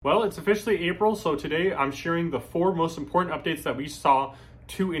Well, it's officially April, so today I'm sharing the 4 most important updates that we saw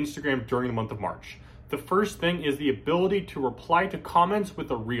to Instagram during the month of March. The first thing is the ability to reply to comments with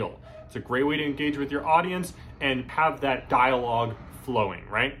a reel. It's a great way to engage with your audience and have that dialogue flowing,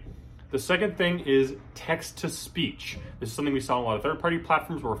 right? The second thing is text to speech. This is something we saw on a lot of third-party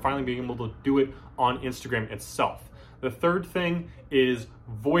platforms, but we're finally being able to do it on Instagram itself. The third thing is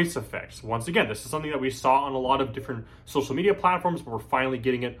voice effects. Once again, this is something that we saw on a lot of different social media platforms, but we're finally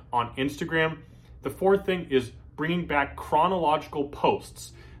getting it on Instagram. The fourth thing is bringing back chronological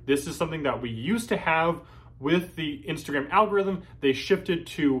posts. This is something that we used to have with the Instagram algorithm. They shifted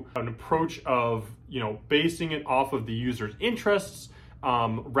to an approach of, basing it off of the user's interests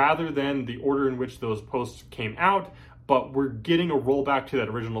rather than the order in which those posts came out. But we're getting a rollback to that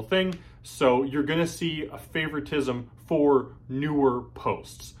original thing. So you're gonna see a favoritism for newer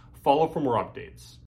posts. Follow for more updates.